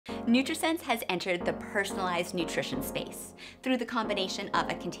NutriSense has entered the personalized nutrition space through the combination of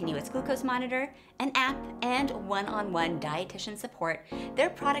a continuous glucose monitor, an app, and one-on-one dietitian support. Their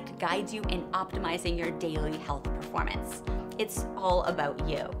product guides you in optimizing your daily health performance. It's all about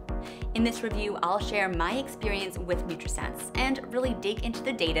you. In this review, I'll share my experience with NutriSense and really dig into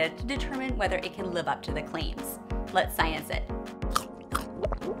the data to determine whether it can live up to the claims. Let's science it.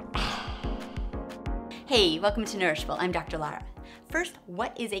 Hey, welcome to Nourishable. I'm Dr. Lara. First,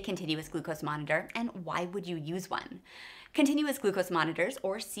 what is a continuous glucose monitor and why would you use one? Continuous glucose monitors,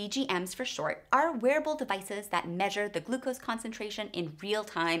 or CGMs for short, are wearable devices that measure the glucose concentration in real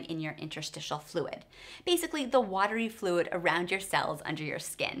time in your interstitial fluid, basically the watery fluid around your cells under your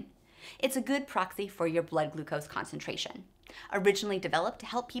skin. It's a good proxy for your blood glucose concentration. Originally developed to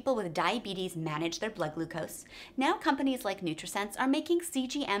help people with diabetes manage their blood glucose, now companies like NutriSense are making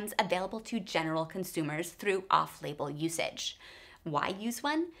CGMs available to general consumers through off-label usage. Why use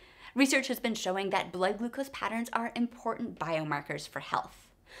one? Research has been showing that blood glucose patterns are important biomarkers for health.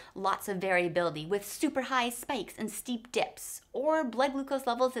 Lots of variability with super high spikes and steep dips, or blood glucose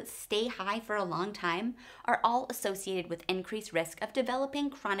levels that stay high for a long time, are all associated with increased risk of developing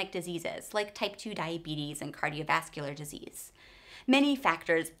chronic diseases like type 2 diabetes and cardiovascular disease. Many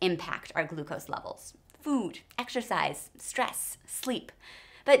factors impact our glucose levels: food, exercise, stress, sleep.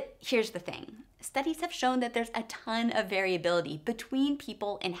 But here's the thing. Studies have shown that there's a ton of variability between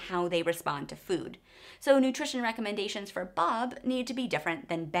people in how they respond to food. So nutrition recommendations for Bob need to be different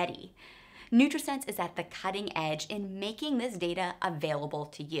than Betty. NutriSense is at the cutting edge in making this data available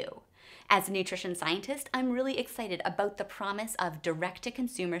to you. As a nutrition scientist, I'm really excited about the promise of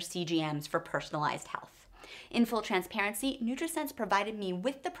direct-to-consumer CGMs for personalized health. In full transparency, NutriSense provided me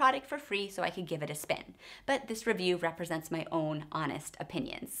with the product for free so I could give it a spin, but this review represents my own honest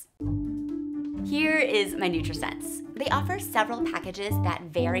opinions. Here is my NutriSense. They offer several packages that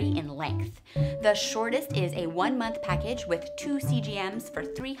vary in length. The shortest is a 1-month package with 2 CGMs for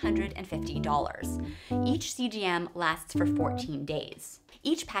 $350. Each CGM lasts for 14 days.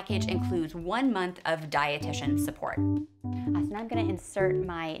 Each package includes 1 month of dietitian support. So now I'm going to insert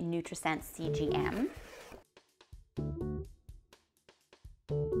my NutriSense CGM.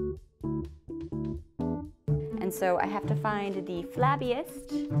 And so I have to find the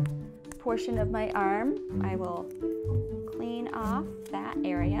flabbiest portion of my arm. I will clean off that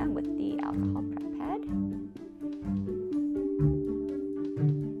area with the alcohol prep pad.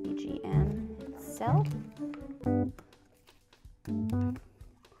 CGM itself. So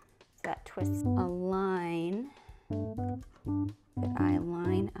that twists a line that I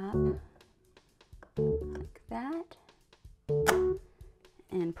line up like that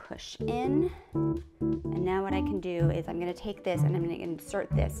and push in. And now what I can do is I'm going to take this and I'm going to insert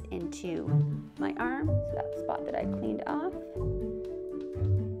this into my arm, so that spot that I cleaned off.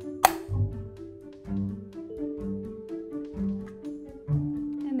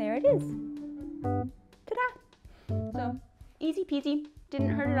 And there it is. Ta-da! So easy peasy, didn't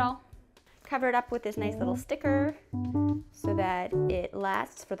hurt at all. Cover it up with this nice little sticker so that it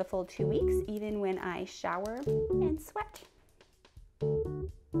lasts for the full 2 weeks, even when I shower and sweat.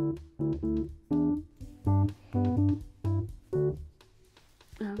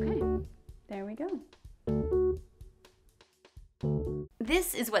 Okay, there we go.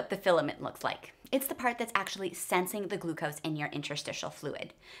 This is what the filament looks like. It's the part that's actually sensing the glucose in your interstitial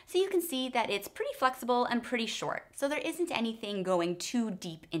fluid. So you can see that it's pretty flexible and pretty short, so there isn't anything going too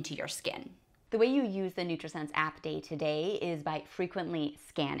deep into your skin. The way you use the NutriSense app day to day is by frequently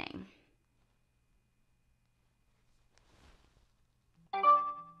scanning.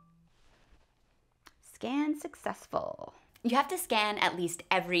 Scan successful. You have to scan at least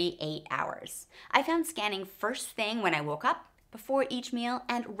every 8 hours. I found scanning first thing when I woke up, before each meal,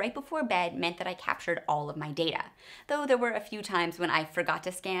 and right before bed meant that I captured all of my data, though there were a few times when I forgot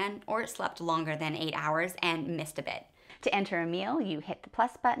to scan or slept longer than 8 hours and missed a bit. To enter a meal, you hit the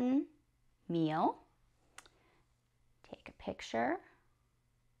plus button, meal, take a picture,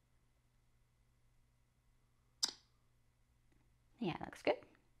 yeah, looks good.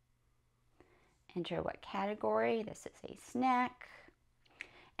 Enter what category. This is a snack.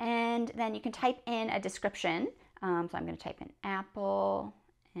 And then you can type in a description. So I'm going to type in apple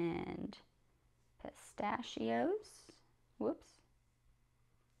and pistachios. Whoops.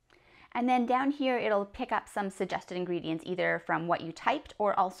 And then down here, it'll pick up some suggested ingredients, either from what you typed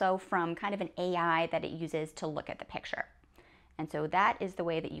or also from kind of an AI that it uses to look at the picture. And so that is the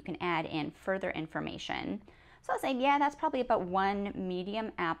way that you can add in further information. So I'll say, yeah, that's probably about 1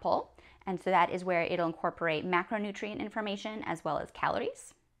 medium apple. And so that is where it'll incorporate macronutrient information as well as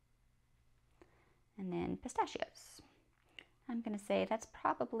calories. And then pistachios. I'm going to say that's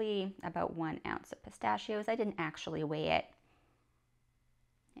probably about 1 ounce of pistachios. I didn't actually weigh it.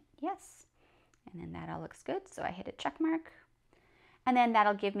 Yes. And then that all looks good, so I hit a check mark. And then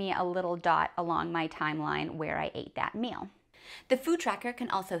that'll give me a little dot along my timeline where I ate that meal. The food tracker can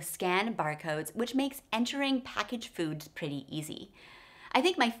also scan barcodes, which makes entering packaged foods pretty easy. I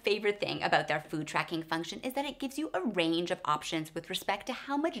think my favorite thing about their food tracking function is that it gives you a range of options with respect to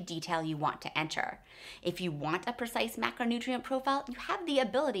how much detail you want to enter. If you want a precise macronutrient profile, you have the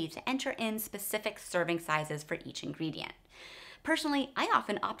ability to enter in specific serving sizes for each ingredient. Personally, I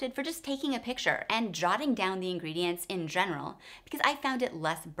often opted for just taking a picture and jotting down the ingredients in general because I found it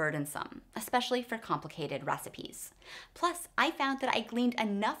less burdensome, especially for complicated recipes. Plus, I found that I gleaned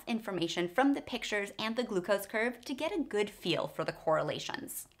enough information from the pictures and the glucose curve to get a good feel for the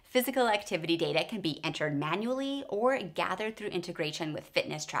correlations. Physical activity data can be entered manually or gathered through integration with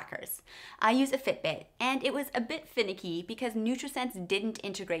fitness trackers. I use a Fitbit, and it was a bit finicky because NutriSense didn't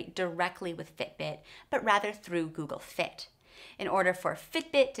integrate directly with Fitbit, but rather through Google Fit. In order for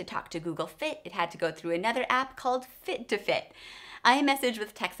Fitbit to talk to Google Fit, it had to go through another app called Fit to Fit. I messaged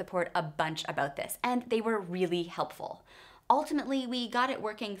with tech support a bunch about this, and they were really helpful. Ultimately, we got it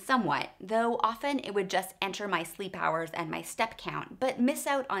working somewhat, though often it would just enter my sleep hours and my step count, but miss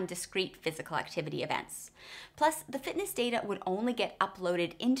out on discrete physical activity events. Plus, the fitness data would only get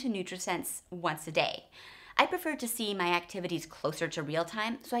uploaded into NutriSense once a day. I prefer to see my activities closer to real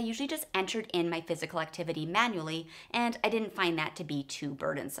time, so I usually just entered in my physical activity manually, and I didn't find that to be too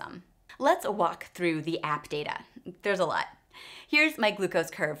burdensome. Let's walk through the app data. There's a lot. Here's my glucose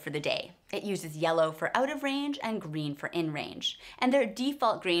curve for the day. It uses yellow for out of range and green for in range, and their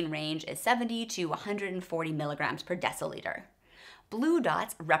default green range is 70 to 140 milligrams per deciliter. Blue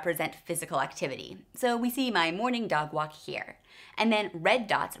dots represent physical activity, so we see my morning dog walk here, and then red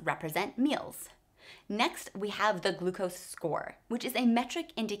dots represent meals. Next, we have the glucose score, which is a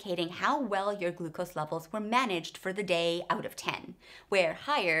metric indicating how well your glucose levels were managed for the day out of 10, where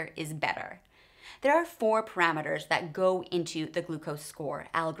higher is better. There are 4 parameters that go into the glucose score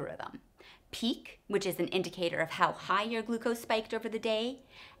algorithm. Peak, which is an indicator of how high your glucose spiked over the day.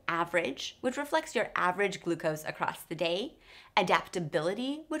 Average, which reflects your average glucose across the day.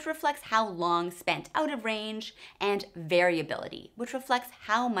 Adaptability, which reflects how long spent out of range. And variability, which reflects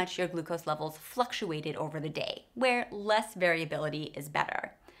how much your glucose levels fluctuated over the day, where less variability is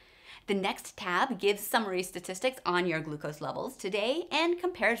better. The next tab gives summary statistics on your glucose levels today and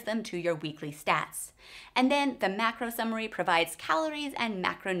compares them to your weekly stats. And then the macro summary provides calories and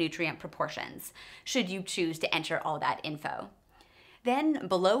macronutrient proportions, should you choose to enter all that info. Then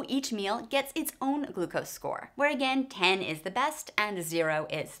below each meal gets its own glucose score, where again 10 is the best and 0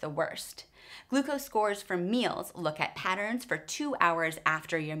 is the worst. Glucose scores for meals look at patterns for 2 hours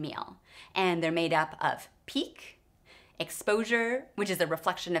after your meal, and they're made up of peak, exposure, which is a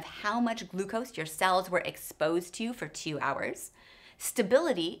reflection of how much glucose your cells were exposed to for 2 hours,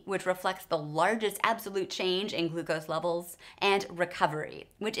 stability, which reflects the largest absolute change in glucose levels, and recovery,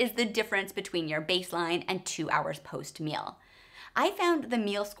 which is the difference between your baseline and 2 hours post-meal. I found the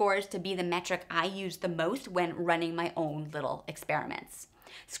meal scores to be the metric I use the most when running my own little experiments.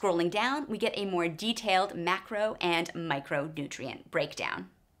 Scrolling down, we get a more detailed macro and micronutrient breakdown.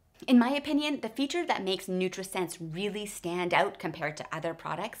 In my opinion, the feature that makes NutriSense really stand out compared to other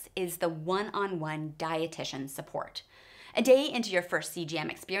products is the one-on-one dietitian support. A day into your first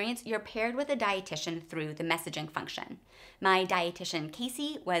CGM experience, you're paired with a dietitian through the messaging function. My dietitian,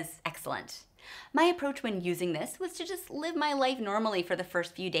 Casey, was excellent. My approach when using this was to just live my life normally for the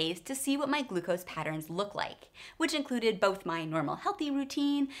first few days to see what my glucose patterns look like, which included both my normal healthy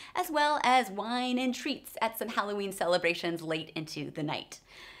routine as well as wine and treats at some Halloween celebrations late into the night.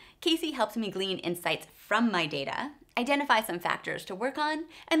 Casey helped me glean insights from my data, identify some factors to work on,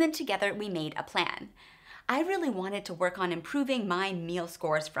 and then together we made a plan. I really wanted to work on improving my meal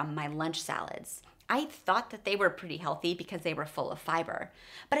scores from my lunch salads. I thought that they were pretty healthy because they were full of fiber,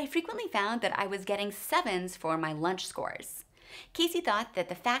 but I frequently found that I was getting 7s for my lunch scores. Casey thought that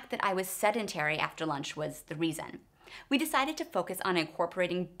the fact that I was sedentary after lunch was the reason. We decided to focus on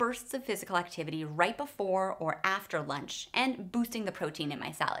incorporating bursts of physical activity right before or after lunch and boosting the protein in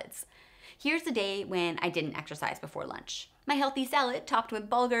my salads. Here's the day when I didn't exercise before lunch. My healthy salad, topped with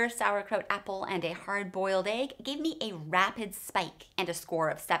bulgur, sauerkraut apple, and a hard-boiled egg, gave me a rapid spike and a score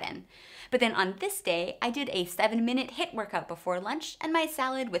of 7. But then on this day, I did a 7-minute HIIT workout before lunch, and my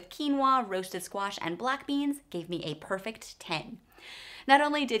salad with quinoa, roasted squash, and black beans gave me a perfect 10. Not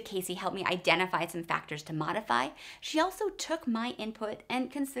only did Casey help me identify some factors to modify, she also took my input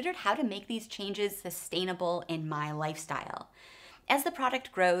and considered how to make these changes sustainable in my lifestyle. As the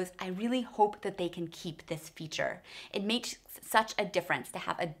product grows, I really hope that they can keep this feature. It makes such a difference to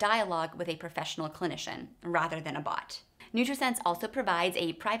have a dialogue with a professional clinician rather than a bot. NutriSense also provides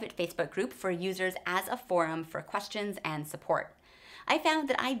a private Facebook group for users as a forum for questions and support. I found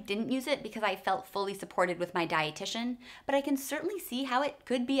that I didn't use it because I felt fully supported with my dietitian, but I can certainly see how it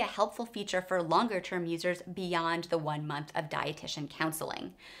could be a helpful feature for longer-term users beyond the 1 month of dietitian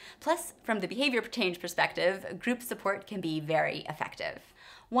counseling. Plus, from the behavior change perspective, group support can be very effective.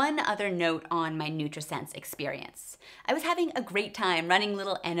 One other note on my NutriSense experience. I was having a great time running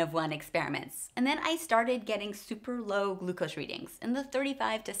little N of 1 experiments, and then I started getting super low glucose readings in the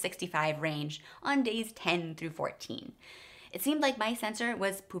 35 to 65 range on days 10 through 14. It seemed like my sensor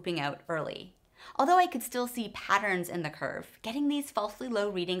was pooping out early. Although I could still see patterns in the curve, getting these falsely low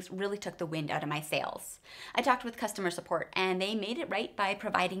readings really took the wind out of my sails. I talked with customer support, and they made it right by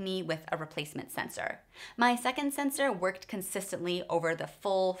providing me with a replacement sensor. My second sensor worked consistently over the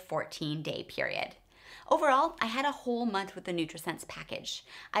full 14-day period. Overall, I had a whole month with the NutriSense package.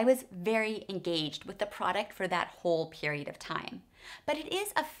 I was very engaged with the product for that whole period of time. But it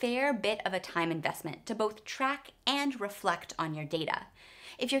is a fair bit of a time investment to both track and reflect on your data.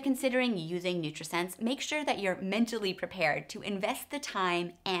 If you're considering using NutriSense, make sure that you're mentally prepared to invest the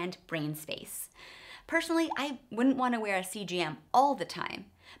time and brain space. Personally, I wouldn't want to wear a CGM all the time,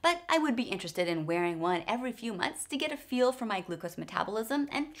 but I would be interested in wearing one every few months to get a feel for my glucose metabolism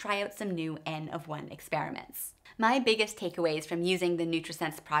and try out some new N of 1 experiments. My biggest takeaways from using the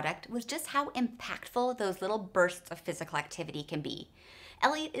NutriSense product was just how impactful those little bursts of physical activity can be.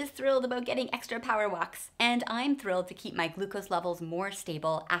 Elliot is thrilled about getting extra power walks, and I'm thrilled to keep my glucose levels more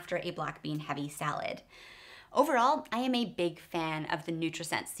stable after a black bean heavy salad. Overall, I am a big fan of the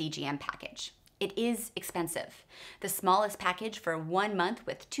NutriSense CGM package. It is expensive. The smallest package for 1 month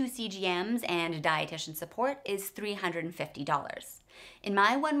with 2 CGMs and dietitian support is $350. In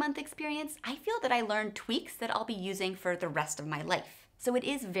my 1 month experience, I feel that I learned tweaks that I'll be using for the rest of my life, so it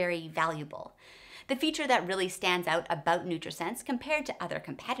is very valuable. The feature that really stands out about NutriSense compared to other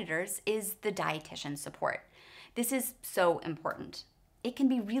competitors is the dietitian support. This is so important. It can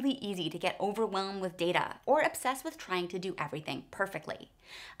be really easy to get overwhelmed with data or obsessed with trying to do everything perfectly.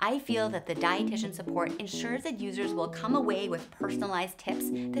 I feel that the dietitian support ensures that users will come away with personalized tips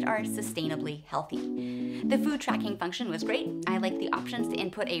that are sustainably healthy. The food tracking function was great. I liked the options to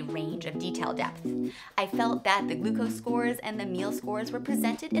input a range of detail depth. I felt that the glucose scores and the meal scores were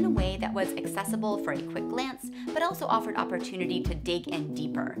presented in a way that was accessible for a quick glance, but also offered opportunity to dig in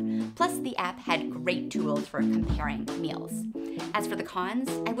deeper. Plus, the app had great tools for comparing meals. As for the cons,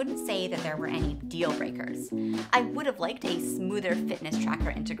 I wouldn't say that there were any deal breakers. I would have liked a smoother fitness tracker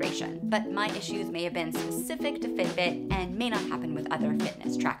integration, but my issues may have been specific to Fitbit and may not happen with other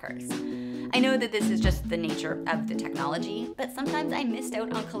fitness trackers. I know that this is just the nature of the technology, but sometimes I missed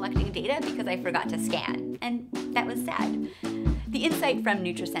out on collecting data because I forgot to scan, and that was sad. The insight from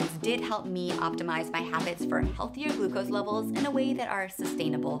NutriSense did help me optimize my habits for healthier glucose levels in a way that are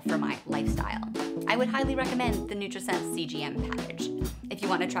sustainable for my lifestyle. I would highly recommend the NutriSense CGM package. If you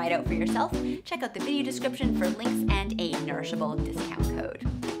want to try it out for yourself, check out the video description for links and a Nourishable discount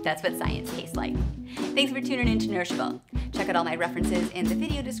code. That's what science tastes like. Thanks for tuning in to Nourishable. Check out all my references in the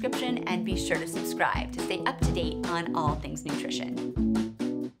video description and be sure to subscribe to stay up to date on all things nutrition.